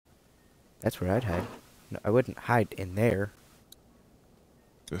That's where I'd hide. No, I wouldn't hide in there.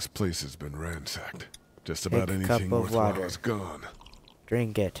 This place has been ransacked. Just Take about a anything cup of worthwhile water. is gone.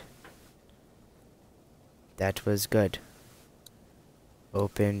 Drink it. That was good.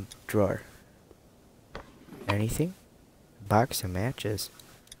 Open drawer. Anything? Box of matches.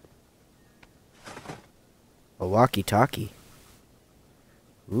 A walkie-talkie.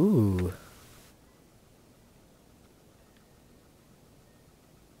 Ooh.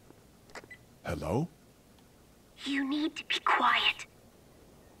 Hello? You need to be quiet.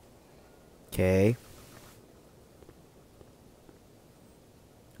 Okay.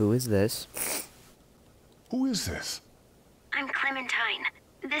 Who is this? Who is this? I'm Clementine.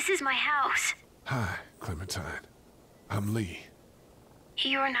 This is my house. Hi, Clementine. I'm Lee.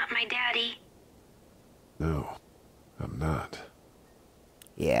 You're not my daddy. No, I'm not.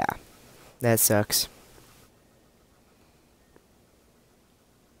 Yeah. That sucks.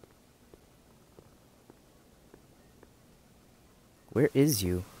 Where is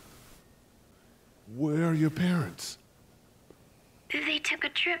you? Where are your parents? They took a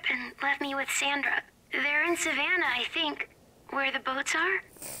trip and left me with Sandra. They're in Savannah, I think. Where the boats are?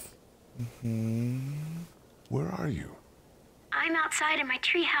 Where are you? I'm outside in my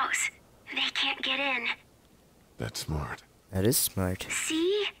treehouse. They can't get in. That's smart. That is smart.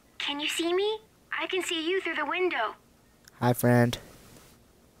 See? Can you see me? I can see you through the window. Hi, friend.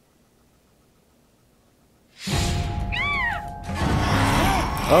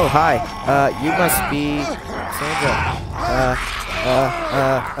 Oh, hi. You must be Sandra.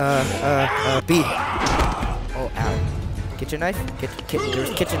 B. Oh, ow. Kitchen knife? There's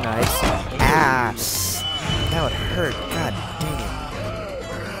kitchen knives. Ah. That would hurt. God dang it.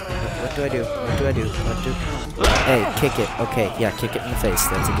 What do I do? What do I do? Hey, kick it. Okay, yeah, kick it in the face.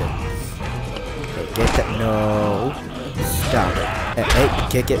 That's a good. Okay, get that. No. Stop it. Hey,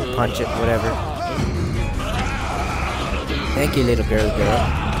 kick it, punch it, whatever. Thank you, little girl.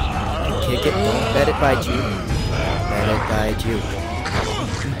 Kick it. Don't let it bite you. Let it bite you.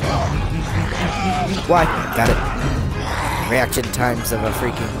 Why? Got it. Reaction times of a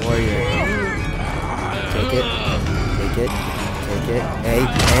freaking warrior. Take it. Take it. Take it. Hey.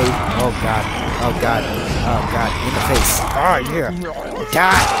 Oh god. Oh god. Oh god. In the face. Oh yeah.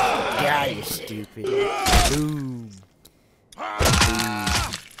 God. God, you stupid. Boom.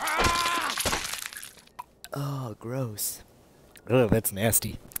 Oh, gross. Oh, that's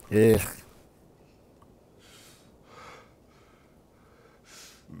nasty. Ugh.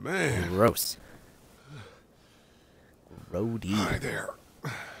 Man. Gross. Grody. Hi there.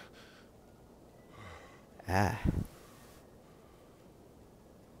 Ah.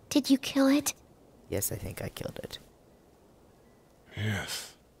 Did you kill it? Yes, I think I killed it.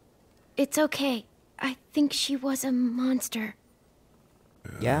 Yes. It's okay. I think she was a monster.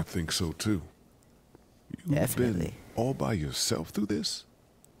 Yeah? I think so too. You've Definitely. been all by yourself through this?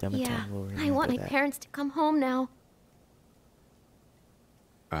 Clementine will I want my remember that. parents to come home now.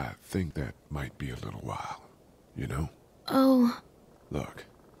 I think that might be a little while, you know? Oh, Look,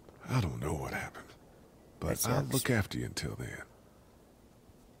 I don't know what happened, but That I'll sucks. look after you until then.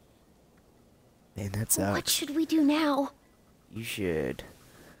 Man, that what sucks. should we do now? You should.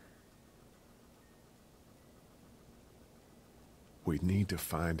 We need to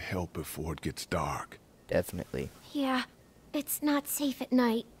find help before it gets dark. Definitely. Yeah, it's not safe at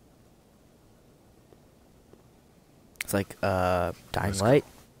night. It's like, dying Let's go. light?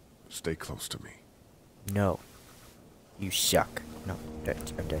 Stay close to me. No. You suck. No,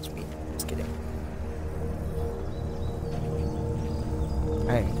 that's me. Just kidding.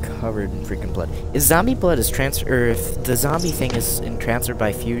 I am covered in freaking blood. If zombie blood is or if the zombie thing is transferred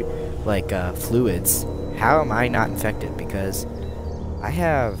by fluids, how am I not infected? Because I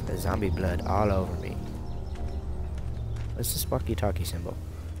have zombie blood all over me. What's this walkie-talkie symbol?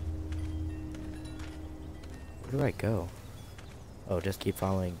 Where do I go? Oh, just keep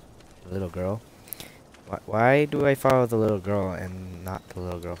following the little girl. Why do I follow the little girl and not the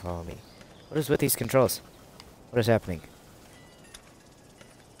little girl follow me? What is with these controls? What is happening?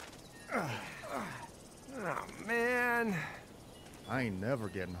 Oh, man. I ain't never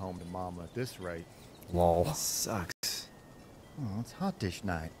getting home to Mama at this rate. Lol. Sucks. Oh, it's hot dish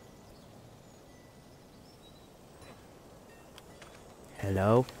night.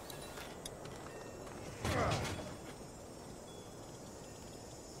 Hello?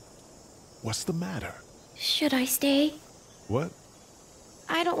 What's the matter? Should I stay? What?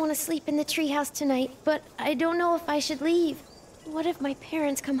 I don't want to sleep in the treehouse tonight, but I don't know if I should leave. What if my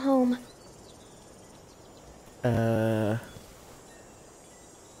parents come home? I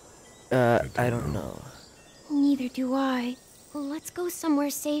don't know. Neither do I. Let's go somewhere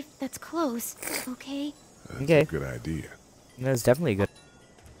safe that's close, okay? That's Okay. a good idea. That's definitely good.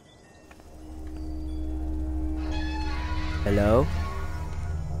 Hello?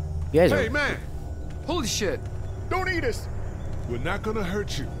 You guys Hey, are... man! Holy shit! Don't eat us! We're not gonna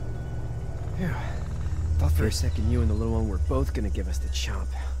hurt you. Yeah. Thought for a second you and the little one were both gonna give us the chomp.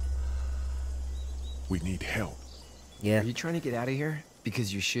 We need help. Yeah. Are you trying to get out of here?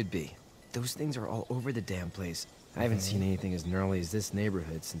 Because you should be. Those things are all over the damn place. I haven't seen anything as gnarly as this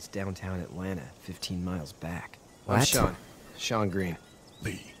neighborhood since downtown Atlanta, 15 miles back. I'm What? Sean. Sean Green.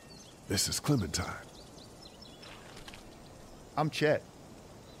 Lee, this is Clementine. I'm Chet.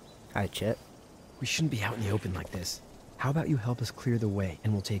 Hi, Chet. We shouldn't be out in the open like this. How about you help us clear the way,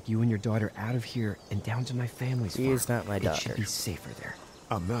 and we'll take you and your daughter out of here and down to my family's She farm. is not my It daughter. should be safer there.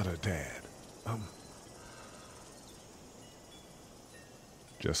 I'm not a dad. I'm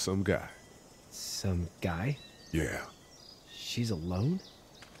just some guy. Some guy? Yeah. She's alone?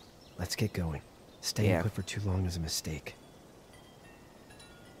 Let's get going. Staying Yeah. put for too long is a mistake.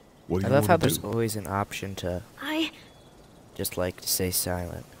 What do I you love how want to there's do? always an option to just like stay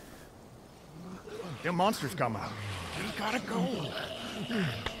silent. Them monsters come out. We gotta go.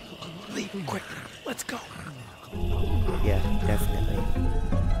 Lee, quick, let's go. Yeah, definitely.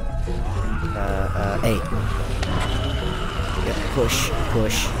 Hey. Yep, push,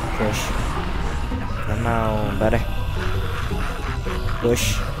 push, push. Come on, buddy.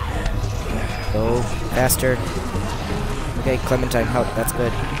 Push. Go faster. Okay, Clementine, help. That's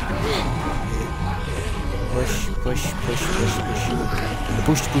good. Push, push, push, push, push.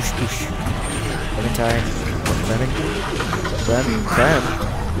 Push, push, push. Clementine. Clement. Clem.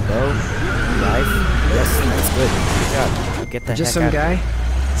 Go. Life. Yes, that's good. Good job. Get the Just heck some out. guy?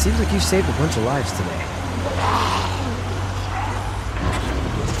 Seems like you saved a bunch of lives today.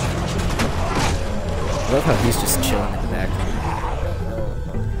 I love how he's just chilling in the back.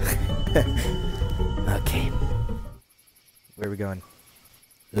 Okay. Where are we going?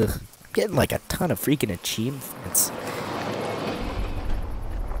 Ugh. I'm getting like a ton of freaking achievements.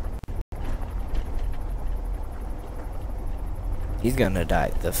 He's gonna die.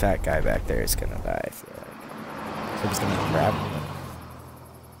 The fat guy back there is gonna die, I feel like. So I'm just gonna grab him.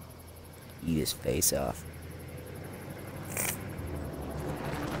 Eat his face off.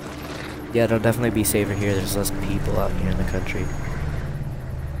 Yeah, it'll definitely be safer here. There's less people out here in the country.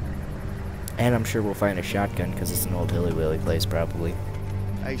 And I'm sure we'll find a shotgun because it's an old hilly-willy place, probably.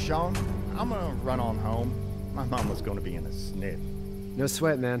 Hey, Sean, I'm gonna run on home. My mama's gonna be in a snit. No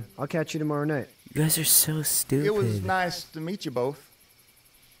sweat, man. I'll catch you tomorrow night. You guys are so stupid. It was nice to meet you both.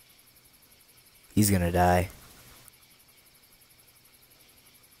 He's gonna die.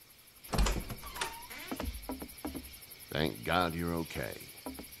 Thank God you're okay.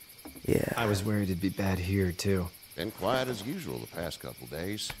 Yeah. I was worried it'd be bad here, too. Been quiet as usual the past couple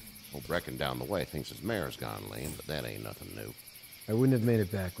days. Old Brecken down the way thinks his mare's gone lame, but that ain't nothing new. I wouldn't have made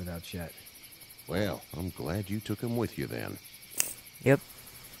it back without Chet. Well, I'm glad you took him with you then. Yep.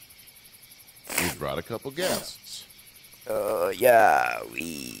 You brought a couple guests. Yeah,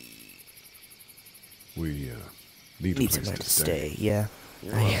 we We need need a place somewhere to to stay. Yeah.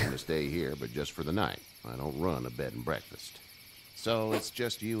 You're welcome to stay here, but just for the night. I don't run a bed and breakfast. So it's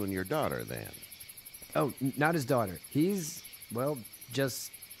just you and your daughter then. Oh, not his daughter. He's, well,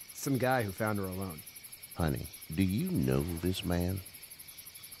 just some guy who found her alone. Honey, do you know this man?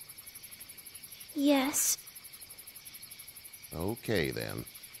 Yes. Okay then.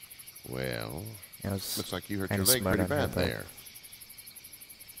 Well, That was looks like you hurt kinda your leg smart pretty on her bad part.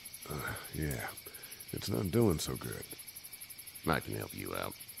 there. Yeah, it's not doing so good. I can help you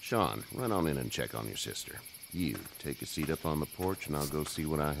out. Sean, run on in and check on your sister. You, take a seat up on the porch and I'll go see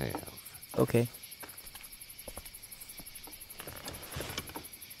what I have. Okay.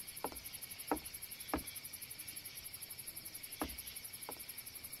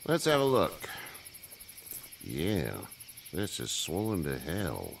 Let's have a look. Yeah, this is swollen to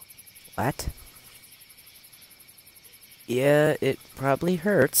hell. What? Yeah, it probably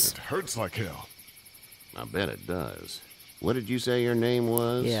hurts. It hurts like hell. I bet it does. What did you say your name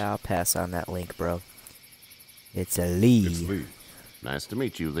was? Yeah, I'll pass on that link, bro. It's a Lee. It's Lee. Nice to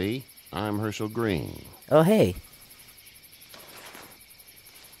meet you, Lee. I'm Herschel Green. Oh, hey.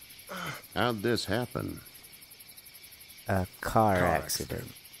 How'd this happen? A car Car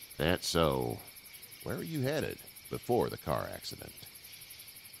accident. That's so. Where were you headed before the car accident?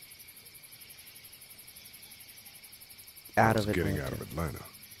 Out I was of getting Atlanta. out of Atlanta.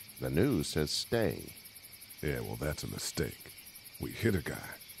 The news says stay. Yeah, well, that's a mistake. We hit a guy.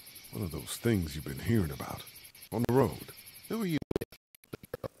 One of those things you've been hearing about. On the road. Who are you?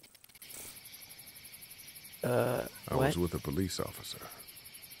 I was with a police officer.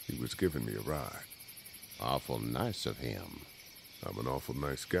 He was giving me a ride. Awful nice of him. I'm an awful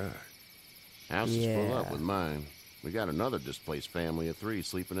nice guy. House is full up Yeah. with mine. We got another displaced family of 3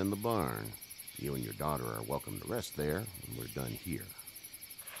 sleeping in the barn. You and your daughter are welcome to rest there when we're done here.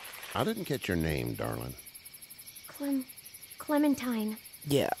 I didn't catch your name, darling. Clementine.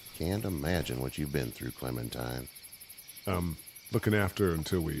 Yeah. Can't imagine what you've been through, Clementine. Looking after her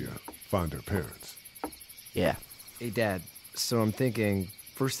until we find her parents. Yeah. Hey, Dad, so I'm thinking,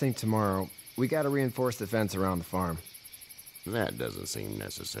 first thing tomorrow, we gotta reinforce the fence around the farm. That doesn't seem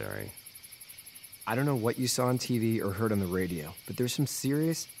necessary. I don't know what you saw on TV or heard on the radio, but there's some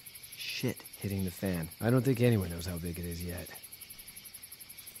serious shit hitting the fan. I don't think anyone knows how big it is yet.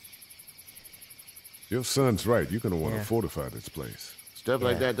 Your son's right. You're gonna want to Yeah. fortify this place. Stuff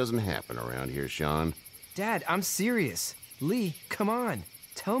like Yeah. that doesn't happen around here, Sean. Dad, I'm serious. Lee, come on.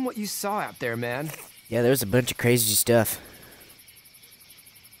 Tell him what you saw out there, man. Yeah, there's a bunch of crazy stuff.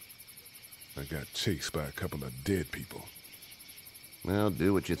 I got chased by a couple of dead people. Well,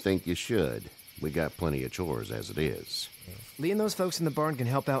 do what you think you should. We got plenty of chores as it is. Lee and those folks in the barn can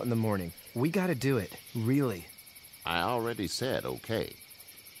help out in the morning. We gotta do it. Really. I already said okay.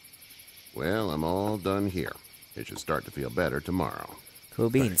 Well, I'm all done here. It should start to feel better tomorrow. Cool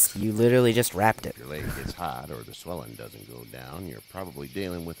beans. You literally just wrapped it. If your leg gets hot or the swelling doesn't go down, you're probably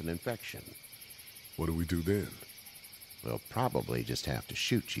dealing with an infection. What do we do then? We'll probably just have to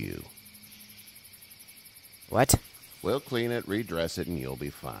shoot you. What? We'll clean it, redress it, and you'll be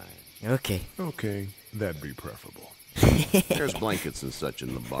fine. Okay. Okay, that'd be preferable. There's blankets and such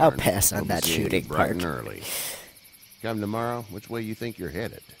in the barn. I'll pass on We'll be that seeing you shooting bright and part. early. Come tomorrow, which way you think you're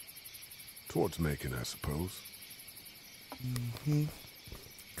headed? Towards Macon, I suppose.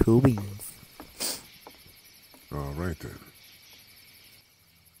 Cool beans. All right then.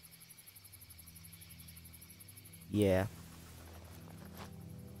 Yeah.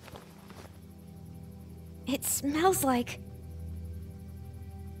 It smells like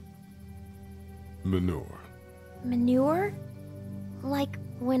Manure. manure? Like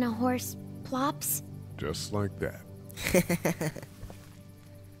when a horse plops? Just like that.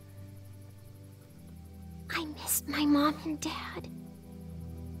 I miss my mom and dad.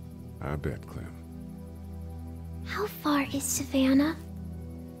 I bet, Clem. How far is Savannah?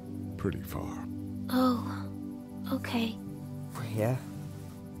 Pretty far. Oh, okay. Yeah.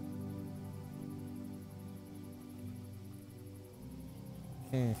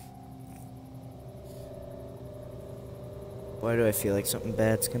 Why do I feel like something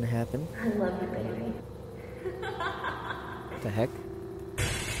bad's gonna happen? I love you, baby. What the heck?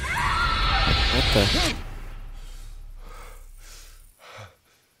 What the?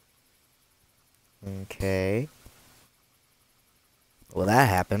 Okay. Well, that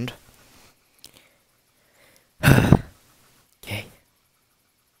happened. Okay.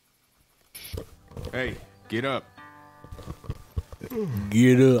 Hey, get up.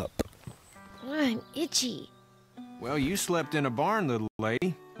 Get up. I'm itchy. Well, you slept in a barn, little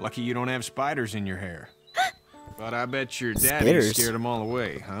lady. Lucky you don't have spiders in your hair. But I bet your daddy Spiders? scared them all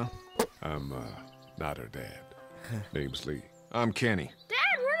away, huh? I'm, not her dad. Name's Lee. I'm Kenny. Dad,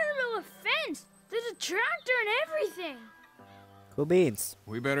 we're in the middle of a fence. There's a tractor and everything. Cool beans.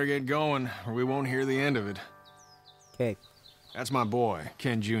 We better get going, or we won't hear the end of it. Okay. That's my boy,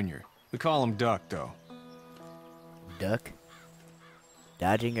 Ken Jr. We call him Duck, though. Duck?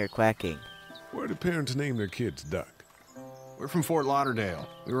 Dodging or quacking? Where do parents name their kids Duck? We're from Fort Lauderdale.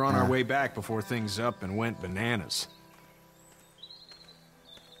 We were on our way back before things up and went bananas.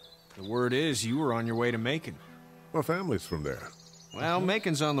 The word is you were on your way to Macon. My family's from there. Well,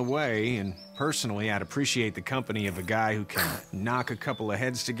 Macon's on the way, and personally, I'd appreciate the company of a guy who can knock a couple of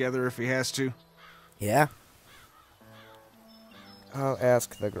heads together if he has to. Yeah. I'll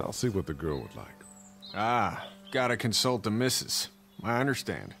ask the I'll girl. see what the girl would like. Ah, gotta consult the missus. I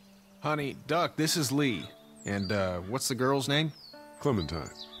understand. Honey, Duck, this is Lee. And, what's the girl's name? Clementine.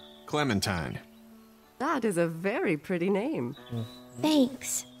 Clementine. That is a very pretty name.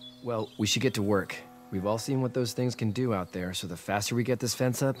 Thanks. Well, we should get to work. We've all seen what those things can do out there, so the faster we get this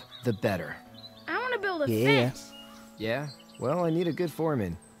fence up, the better. I want to build a Yeah. fence. Yeah? Well, I need a good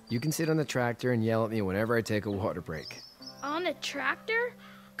foreman. You can sit on the tractor and yell at me whenever I take a water break. On the tractor?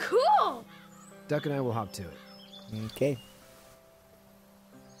 Cool! Duck and I will hop to it. Okay.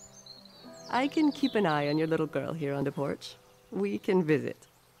 I can keep an eye on your little girl here on the porch. We can visit.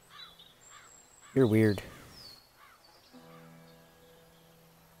 You're weird.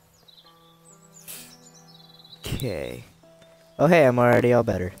 Okay. Oh, hey, I'm already all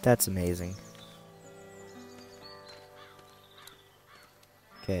better. That's amazing.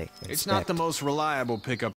 Okay. It's not the most reliable pickup